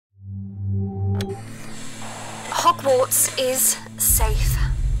Hogwarts is safe.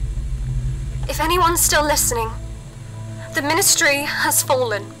 If anyone's still listening, the Ministry has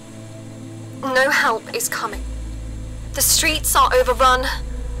fallen. No help is coming. The streets are overrun,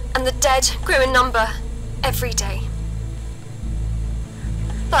 and the dead grow in number every day.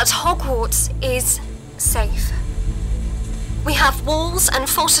 But Hogwarts is safe. We have walls and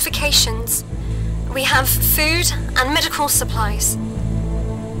fortifications. We have food and medical supplies.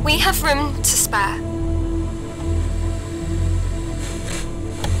 We have room to spare.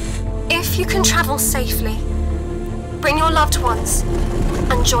 If you can travel safely, bring your loved ones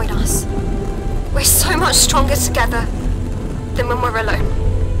and join us. We're so much stronger together than when we're alone.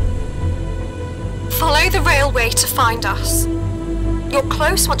 Follow the railway to find us. You're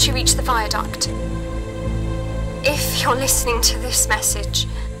close once you reach the viaduct. If you're listening to this message,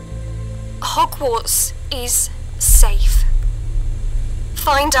 Hogwarts is safe.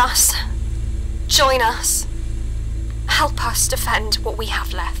 Find us, join us, help us defend what we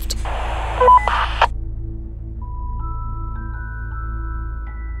have left.